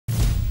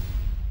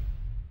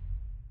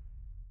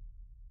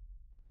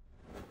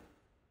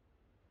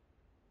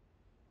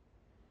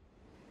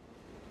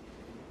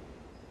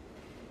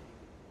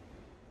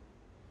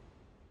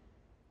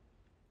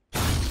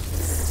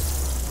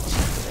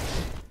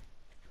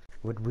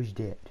What was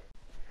that?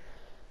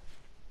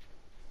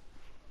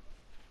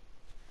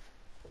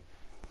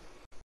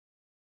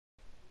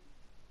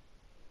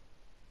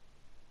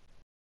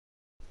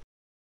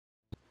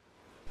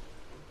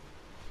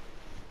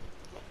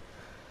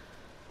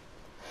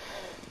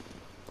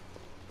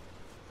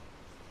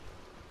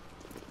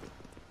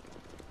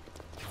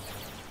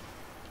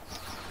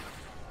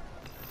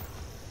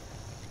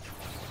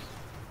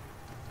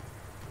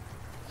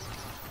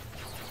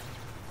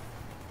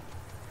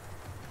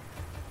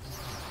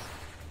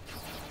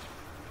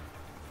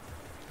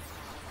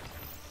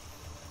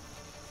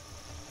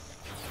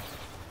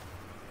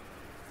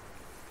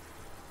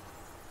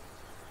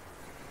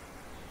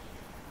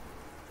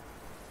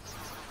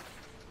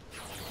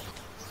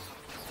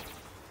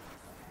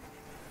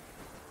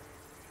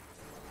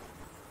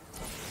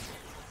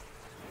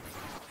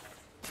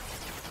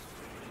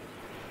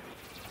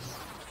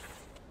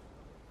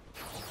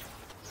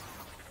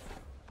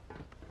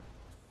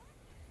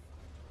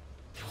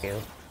 You.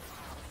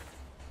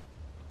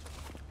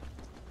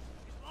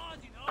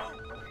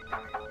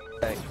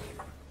 Hey.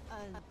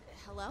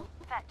 Hello?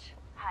 Fetch.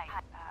 Hi.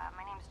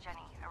 My name's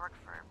Jenny. I work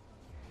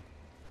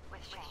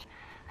with Shane.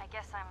 I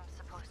guess I'm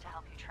supposed to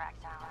help you track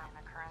down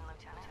the current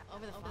lieutenant.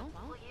 Over the phone?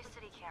 We'll use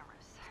city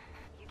cameras.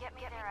 You get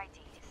me their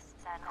IDs,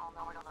 then I'll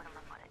know where to look for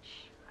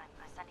footage. I'm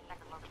sending you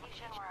the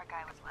location where our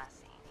guy was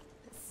last seen.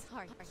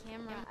 Sorry,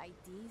 camera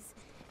IDs.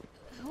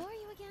 Who are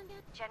you again?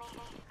 Jenny,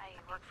 I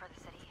work for the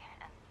city,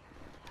 and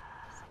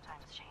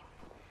sometimes Shane.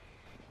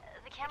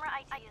 The camera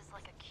ID is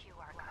like a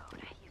QR code.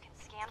 You can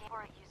scan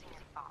for it using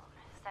your phone.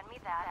 Send me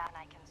that, and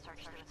I can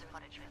search through the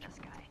footage for this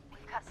guy.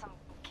 We've got some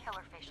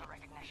killer facial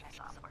recognition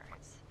software.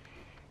 It's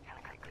kind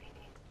of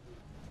creepy.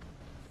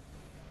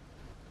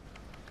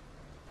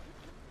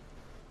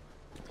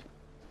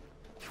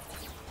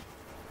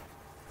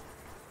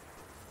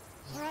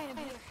 Alright, I'm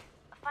here.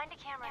 Find a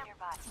camera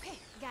nearby. Okay,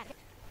 got it.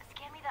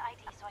 Scan me the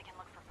ID so I can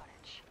look for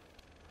footage.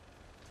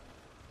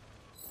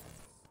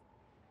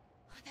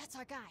 That's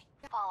our guy.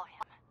 Follow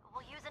him.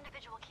 We'll use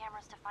individual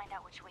cameras to find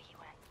out which way he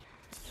went.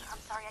 I'm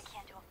sorry I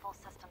can't do a full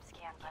system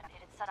scan, but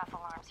it'd set off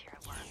alarms here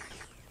at work.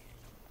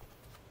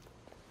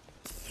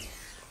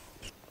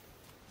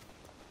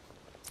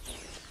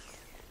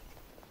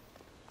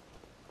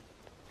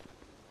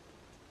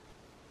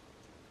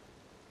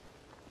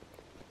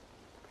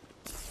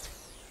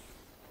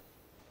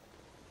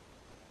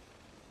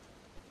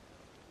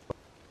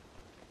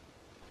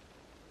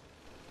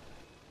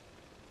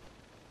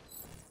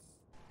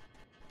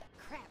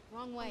 Crap,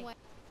 wrong way.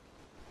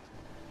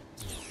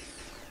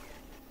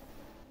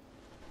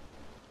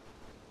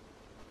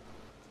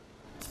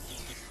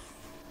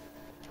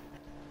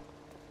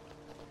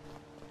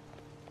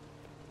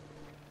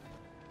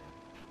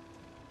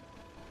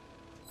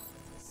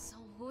 So,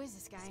 who is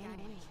this guy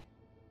anyway?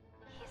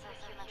 He's a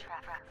human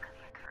trafficker.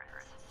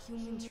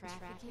 Human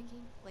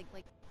trafficking?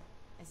 Like,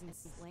 as in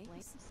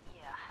slaves?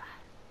 Yeah.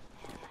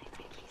 And I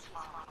think he's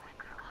following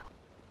a girl.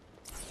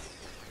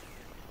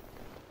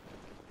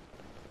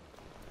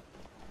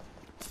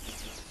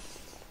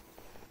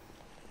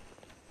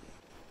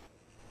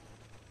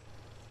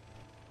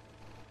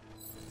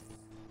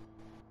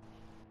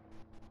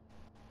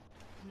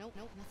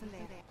 Nope, nothing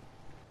there.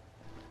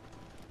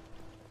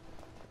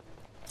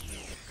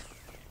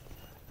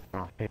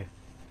 Oh, here.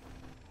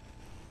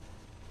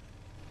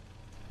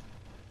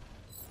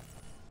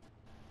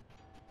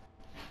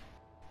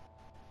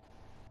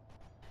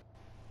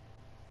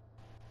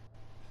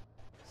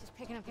 She's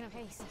picking up pace. I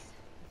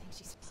think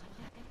she's spotted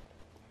it.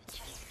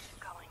 Just keep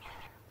going.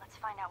 Let's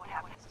find out what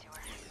happens to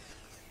her.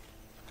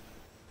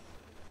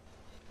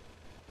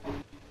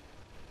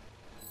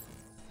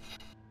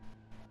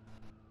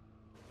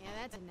 Yeah,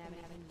 that's a never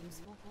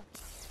useful.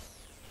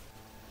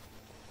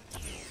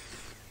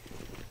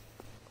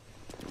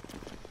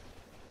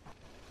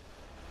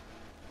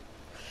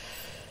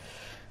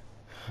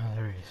 Oh,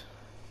 there he is.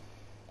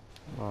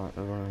 Right,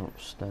 we're running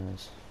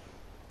upstairs.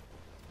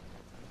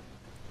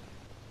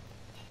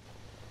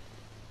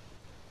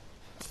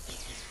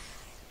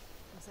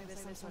 Looks like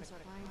there's some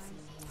sort of crime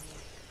scene here.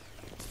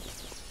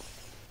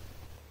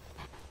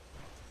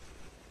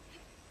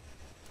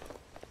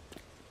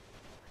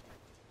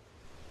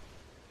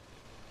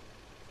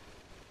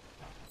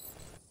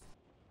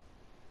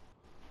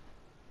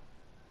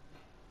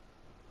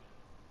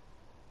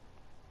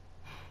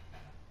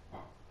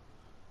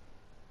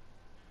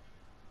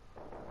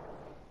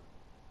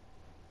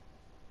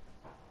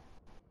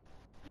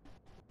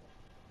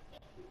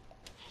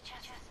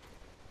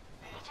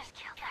 He just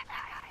killed that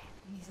guy.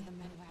 And these are the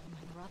men who have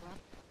my brother.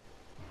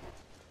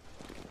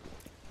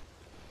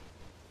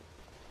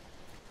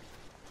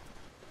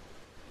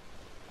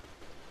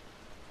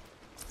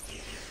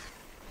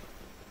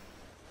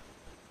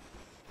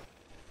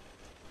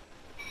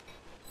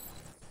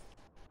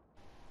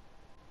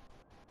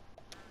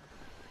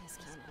 This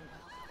can't end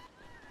well.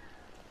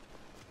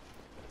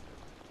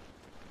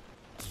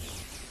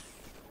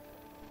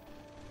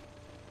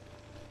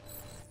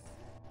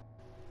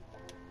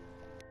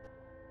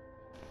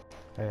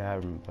 Yeah, I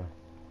remember.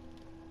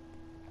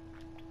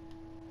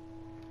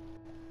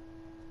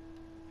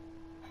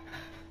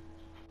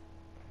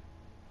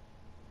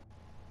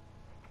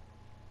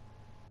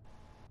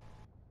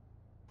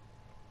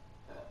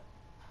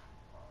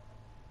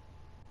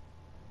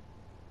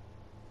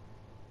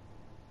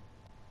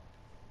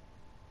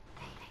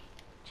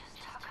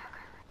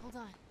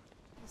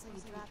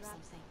 Looks like you dropped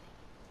something.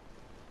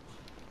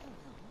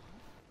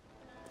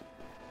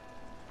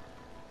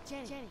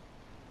 Jenny,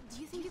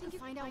 do you think you can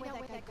find out where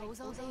that guy goes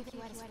all day if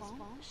you had his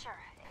phone? Sure,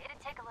 it'd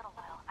take a little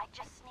while. I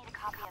just need a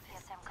copy of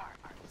his SIM card.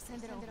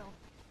 Send it over.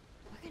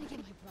 We're gonna get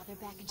my brother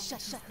back and shut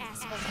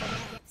assholes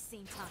at the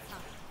same time.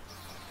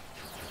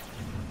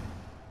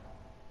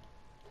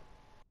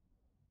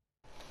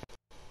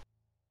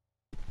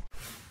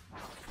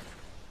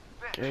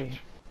 Okay.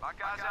 My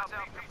guys out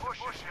beating the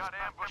bushes got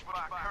ambushed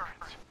by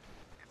currents.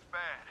 It's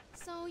bad.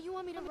 So you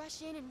want me to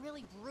rush in and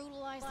really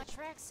brutalize the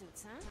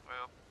tracksuits, huh?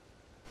 Well,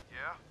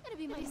 yeah. That'd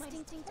be my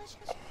stinking pleasure.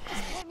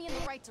 Just point me in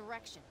the right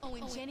direction. Oh,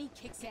 and Jenny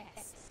kicks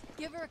ass.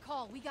 Give her a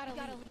call. We gotta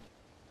leave.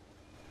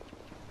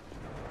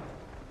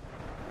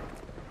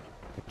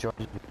 Join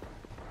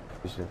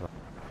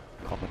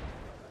comment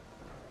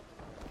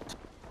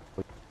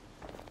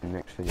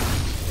next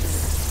video.